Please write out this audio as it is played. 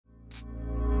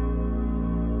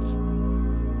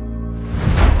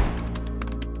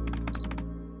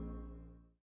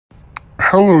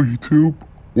Hello YouTube,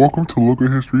 welcome to Logo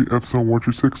History episode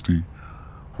 160.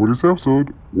 For this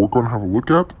episode, we're going to have a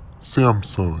look at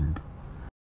Samsung.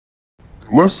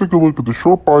 Let's take a look at the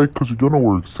short bio because you don't know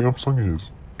where Samsung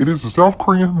is. It is a South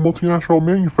Korean multinational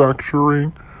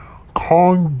manufacturing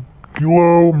conglomerate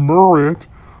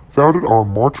founded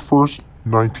on March 1st,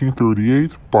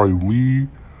 1938 by Lee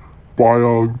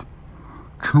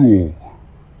Byung-chul.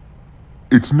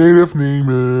 Its native name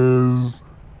is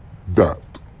that,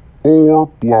 or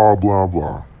blah blah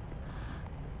blah.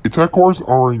 Its headquarters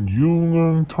are in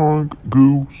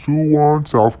Uiwang-gu, Suwon,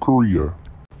 South Korea.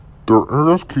 Their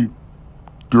areas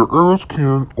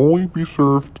can only be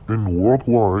served in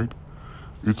worldwide.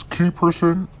 Its key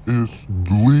person is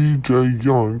Lee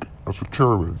Jae-young as a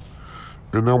chairman.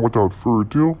 And now without further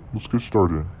ado, let's get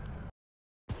started.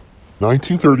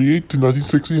 1938 to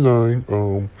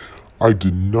 1969, I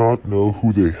did not know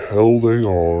who the hell they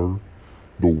are.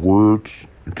 The words,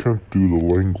 I can't do the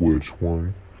language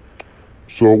one.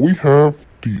 So we have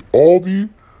all the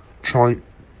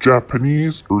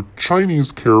Japanese or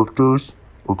Chinese characters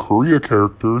or Korea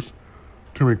characters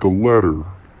to make a letter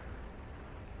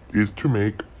is to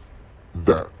make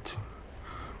that.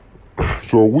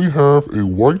 So we have a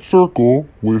white circle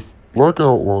with black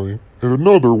outline and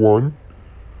another one,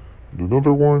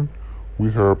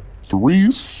 we have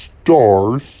 3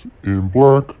 stars in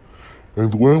black,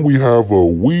 and then we have a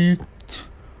wheat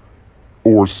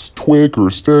or twig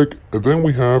or stick, and then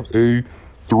we have 3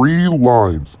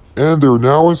 lines, and they're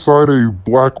now inside a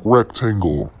black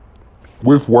rectangle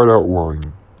with white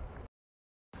outline.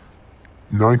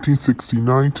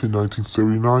 1969 to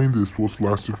 1979, this was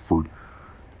lasted for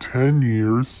 10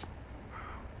 years,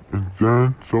 and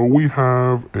then so we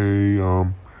have a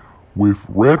with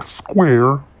red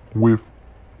square with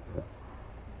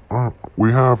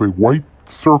we have a white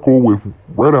circle with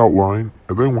red outline,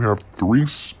 and then we have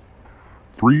three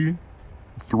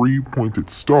pointed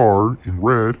star in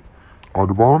red. On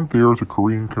the bottom there's a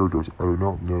Korean characters. I do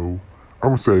not know. I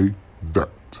would say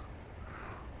that.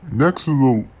 Next to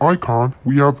the icon,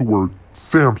 we have the word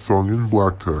Samsung in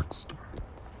black text.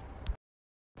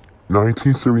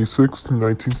 1976 to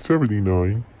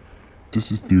 1979.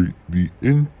 This is the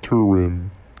interim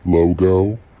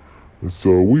logo. And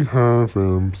so we have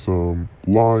some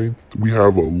lines. We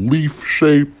have a leaf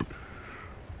shape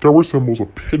that resembles a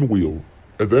pinwheel.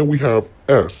 And then we have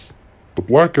S. The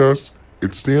black S,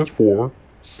 it stands for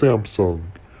Samsung.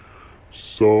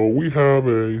 So we have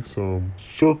some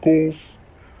circles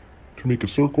to make a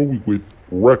circle with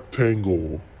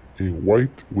rectangle in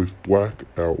white with black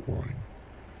outline.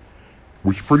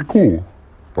 Which is pretty cool,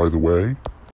 by the way.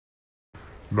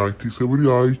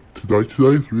 1979 to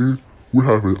 1993, we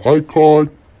have an icon.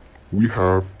 We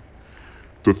have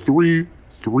the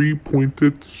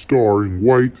three-pointed star in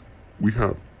white. We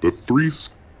have the 3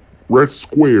 red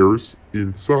squares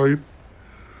inside.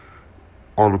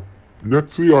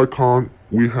 Next to the icon,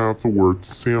 we have the word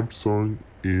Samsung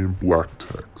in black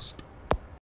text.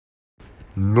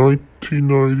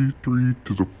 1993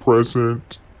 to the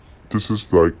present. This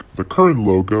is like the current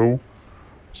logo.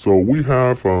 So we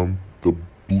have the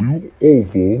blue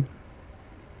oval,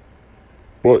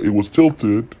 but it was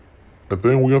tilted. And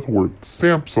then we have the word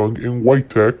Samsung in white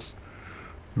text.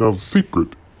 Now the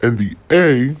secret. And the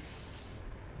A,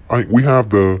 we have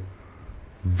the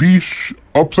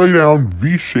upside down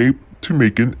V shape to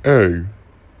make an A.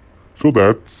 So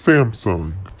that's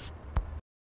Samsung.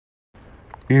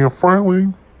 And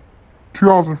finally,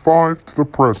 2005 to the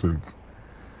present.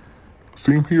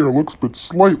 Same here, looks but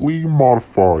slightly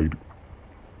modified.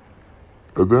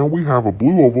 And then we have a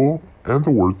blue oval and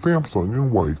the word Samsung in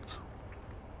white.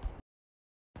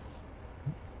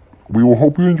 We will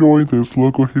hope you enjoy this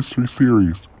logo history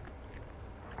series.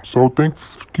 So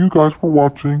thanks you guys for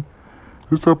watching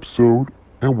this episode,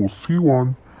 and we'll see you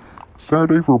on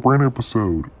Saturday for a brand new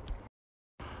episode.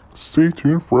 Stay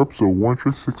tuned for episode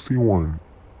 161.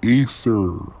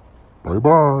 Sir. Bye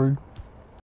bye.